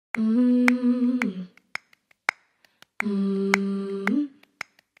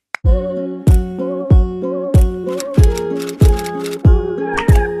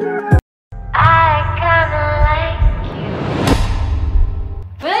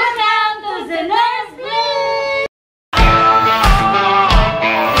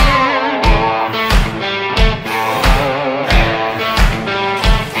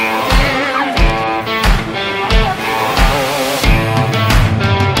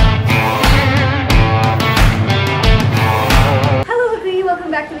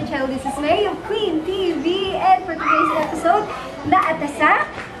Sa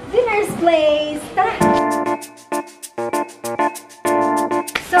Zener's place. Tara!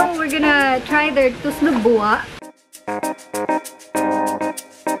 So, we're gonna try their Tuslob Buwa.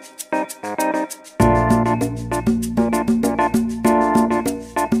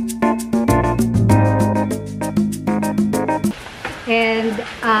 And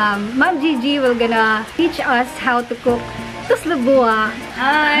Ma'am Gigi will gonna teach us how to cook Tuslob Buwa.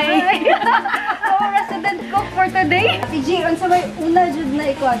 Hi! Our resident cook for today. Gigi, unsa may una jud na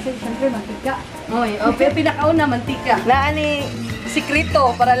ikaw? Siyempre, mantika. Oy, pinakauna mantika. Naani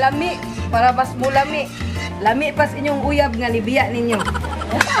sikreto para lami, para mas mulami. Lami pas inyong uyab nga libiya ninyo.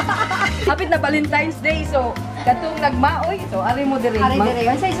 Hapit na Valentines Day, so katong nagmaoy, so ari mo diri. Ari diri.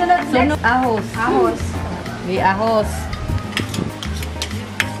 Unsa isunod? Ahos. Ahos. May ahos.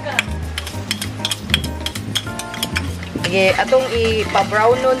 Sige, atong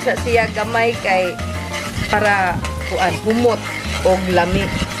ipa-brownon sa siya gamay kay para kuan humot og lami.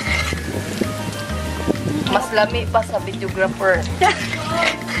 Mas lami pa sa videographer.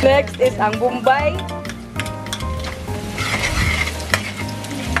 Next is ang Bombay.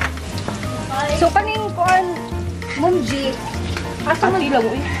 So kaning kuan Mumji, ato man lang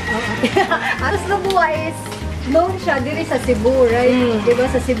uy. Tuslob Buwa is known siya diri sa Cebu, right? Diba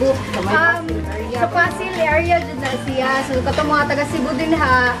sa Cebu? Sa Pasil area jud na siya. So katong mga taga Cebu din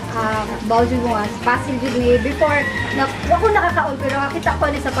ha, bao jud mo Pasil jud ni before na ako nakakaon pero nakita ko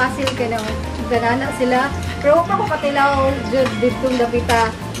ni sa Pasil kanang ganana sila. Pero ako patilaw jud ditong dapita.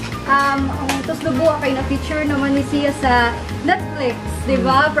 Ang Tuslob Buwa kay na feature naman ni siya sa Netflix, di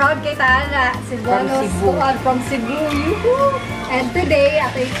ba? Proud kay Tana, Cebuanos from Cebu. And today,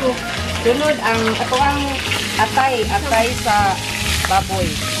 atay ko. Sunod ang atay sa baboy.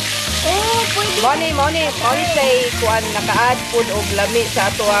 Oh, pwede. Money say kuan naka-add food og lami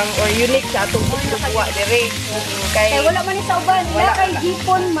sa atuang or unique sa atong Tuslob Buwa dire. Kay wala man ni sa uban, wala kay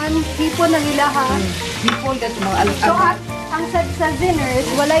hipon man, hipon ang ilaha. Hipon kat mga So ang sa Zener,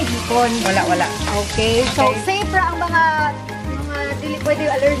 walay hipon. Wala. Okay. So safe ra ang mga dili pwede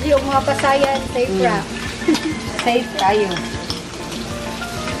allergy o mga pasayan, safe ra. Safe tayo.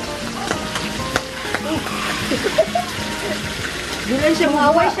 Dilan siya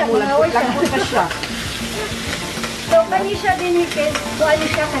mawaway siya. siya. So kani siya din kuan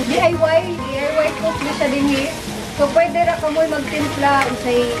siya kan DIY cook ni siya din. So pwede ra kamoy magtimpla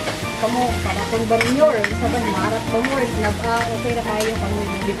usay kamo para kung barinyo or isa ba marat ba mo okay ra kayo kamoy.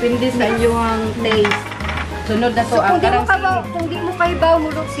 Depende sa inyong taste. Sunod na to ang kung di mo kay baw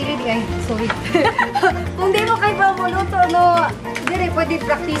mulot sili ay sorry. Kung di mo kay baw mulot no dire pwede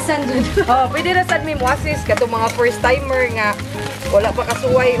praktisan dun. Pwede ra sad mi mo assist kato mga first timer nga wala pa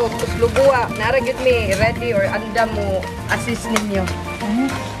kasuway og Tuslob Buwa. Nara gyud mi ready or anda mo assist ninyo.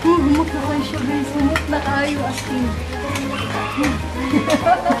 Humot na kayo siya guys. Humot na kayo as in.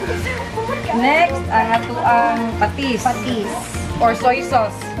 Next, ang ato ang patis. Or soy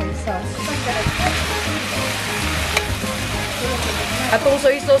sauce. Atong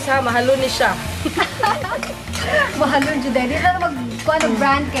soy sauce ha, mahalo ni siya. Mahalo dyan dahil. Dito na magkuha ng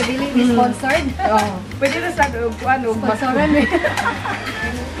brand kay Billy sponsored. Pwede na sa sponsoran eh.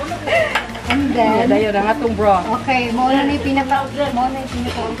 And then, dayo na nga itong bro. Okay, mauna na yung pinaka.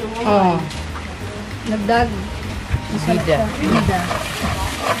 Nagdag. Bida.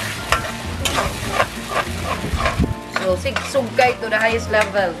 So, sugkay to the highest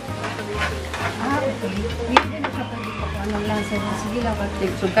level. Okay. Pwede na siya pwede ko ano lang sa sige lang.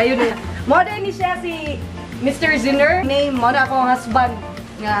 Sugkayo na. Moda ni siya si Mr. Zener. Name, moda akong husband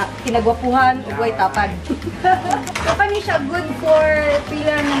nga kinagwapuhan ug way tapad. So kani siya good for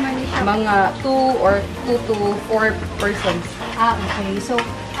pila naman ni siya? Mga 2 to 4 persons. Okay. So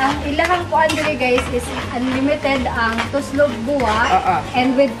ang ilahang kuan diri guys is unlimited ang Tuslob Buwa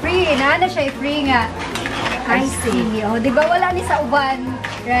and with free na siya free nga icing. Oh, di ba wala ni sa uban,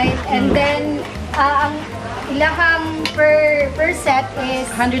 right? And then ang ilahang per set is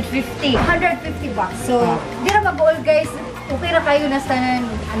 150 bucks. So di na mag-all guys. Okay na kayo na sa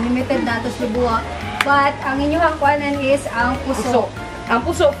unlimited na Tuslob Buwa. But ang inyong kuanan is ang puso. Ang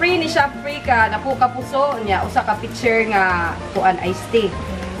puso free ni siya, free ka napo ka puso niya usa ka pitcher nga kuan iced tea.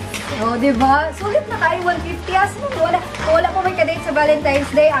 Oh, di ba? Sulit na kayo 150 as mo. Wala pa may ka-date sa Valentine's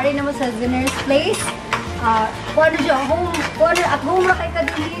Day. Ari naman sa Zener's place. Kuano siya, at home ra kay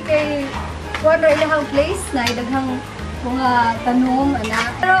kadili kay kuano ilahang place na idaghang mga tanom ana.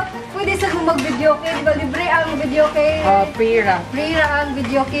 Pero pwede sa mag-videoke, di ba? Libre ang videoke. Free ra. Free ra ang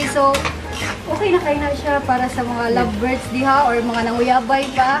videoke. So okay na kayo na siya para sa mga lovebirds diha or mga nanguyabay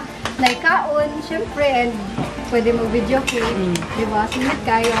pa na ikaon, syempre, and pwede mag-videoke, di ba? Sulit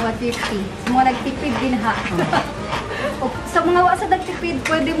kayo, 150. Sa mga nagtipid din ha. Sa mga wasa nagtipid,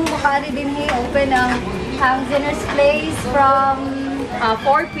 pwede mo makaari din open ang Zener's place from 4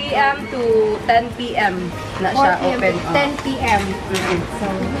 p.m. to 10 p.m. na siya 4 p.m. open. to 10 p.m. So,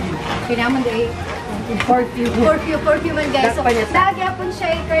 kinaman day. Curfew man guys. So, nagyapon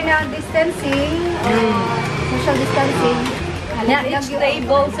siya na distancing, social distancing. Each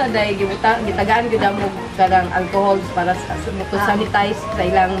table sa day, gitagaan gyud mo karang alcohols para to sanitize sa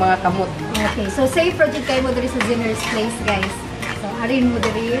ilang mga kamot. Okay, so safe project kayo mo diri sa Zener's place, guys. So, arin mo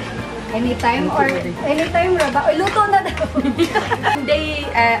diri anytime ra ba? Oy, luto na daw. Monday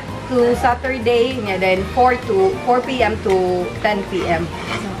to Saturday, nga then 4 p.m. to 10 p.m.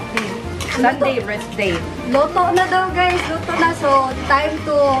 Sunday rest day. Luto na daw guys, luto na. So, time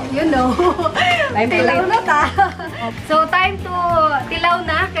to, tilaw na ta. So, time to tilaw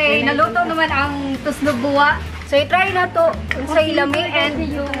na kay naluto naman ang Tuslob Buwa. So, i-try na to sa ilami and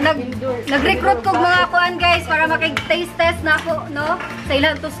nag-recruit ko mga kuan guys para makig-taste test na ako, no? Sa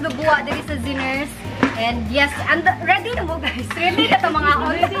ilang Tuslob Buwa diri sa Zener's. And yes, and ready na mo guys. Ready na ta mga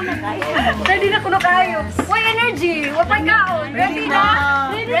on. Ready na kuno kayo. Why energy? Wapay kaon. Ready na.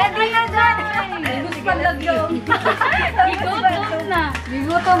 Ready na dyan. Bigutom na.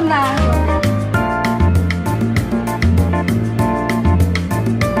 Bigutom na.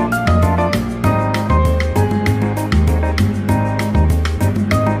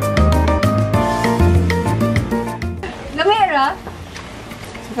 Lamera?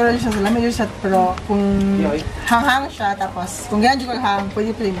 Siguro siya sa lamig siya, pero kung hanghang siya, tapos kung ganyan siya hang,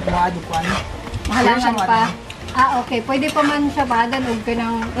 pwede pa rin buwan. Mahalangan pa. Okay. Pwede pa man siya badan o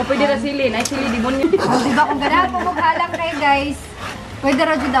kanang... Pwede na silin. Ay, sili demonyo. Diba kung ganahan po maghalang kayo guys, pwede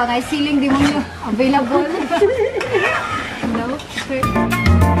rin daw na siling demonyo available. No? Okay.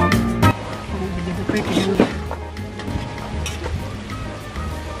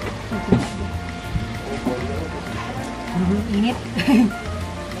 Init.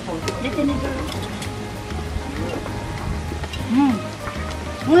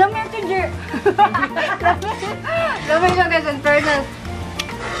 Ulam yan, Ginger. Lamay siya guys, in fairness.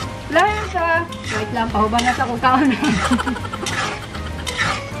 Lamay siya. Wait lang, pahubang na sa kukaon.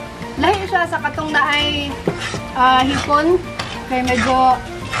 Lamay siya sa katong na ay hipon. Kaya medyo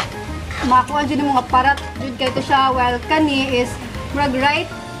makuha dyan yung mga parat. Dyan kayo ito siya. While kani is right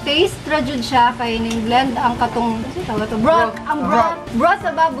taste ra jud siya kay ning blend ang katong broth. Ang broth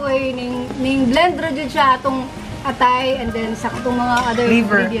sa baboy ning blend ra jud siya atong atay and then sa katong mga other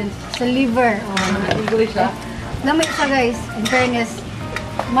ingredients. Sa liver. Naligoy siya. Lamay siya guys. In fairness,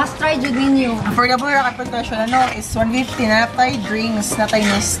 must try jud ninyo. Affordable ra kapag presyo is 150 na tayo drinks, na tayo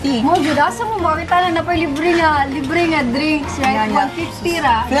nesty. Mo jud asa mo makita na napay libre nga drinks, right? 150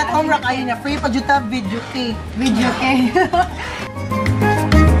 ra. Kaya home ra kayo na free pa jud ta Videoke. Videoke.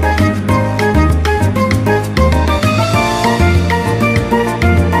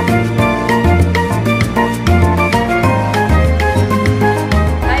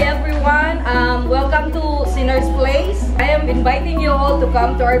 Inviting you all to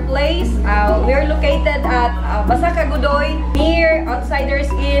come to our place. We're located at Basak, near Outsiders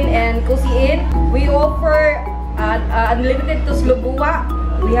Inn and Kusi Inn. We offer unlimited Tuslob Buwa.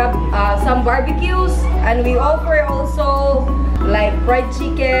 We have some barbecues and we offer also like fried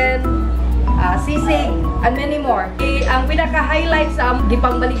chicken, Sisig, and many more. Ang pinaka-highlight sa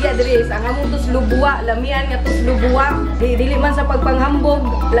gipangbaligya diri is ang among Tuslob Buwa, lamian nga Tuslob Buwa. Dili man sa pagpanghambog,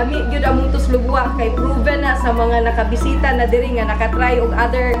 lami gyud among Tuslob Buwa kay proven na sa mga nakabisita na diri nga nakatry og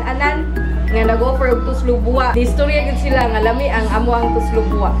other anan nga nag-offer og Tuslob Buwa. Istorya gyud sila nga lami ang amo ang Tuslob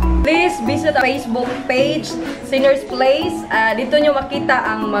Buwa. Please visit our Facebook page, Zener's Place. Dito nyo makita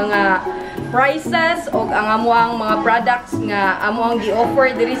ang mga prices o ang amuang mga products nga amuang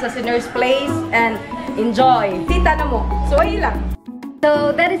gi-offer diri sa Zener's Place and enjoy. Tita na mo. So ay lang.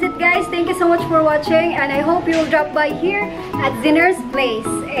 So that is it guys. Thank you so much for watching and I hope you'll drop by here at Zener's Place.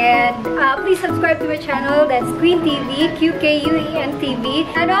 And please subscribe to my channel. That's Queen TV, QKUEN TV.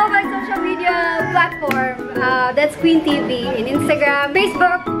 And all my social media platform. That's Queen TV in Instagram,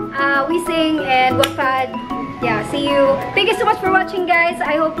 Facebook, We Sing, and Wattpad. yeah, see you. Thank you so much for watching, guys.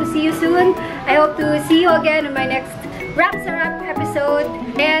 I hope to see you soon. I hope to see you again in my next Wrap sa Wrap episode.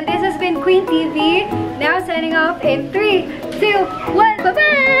 And this has been Queen TV. Now signing off in 3, 2, 1. Bye-bye!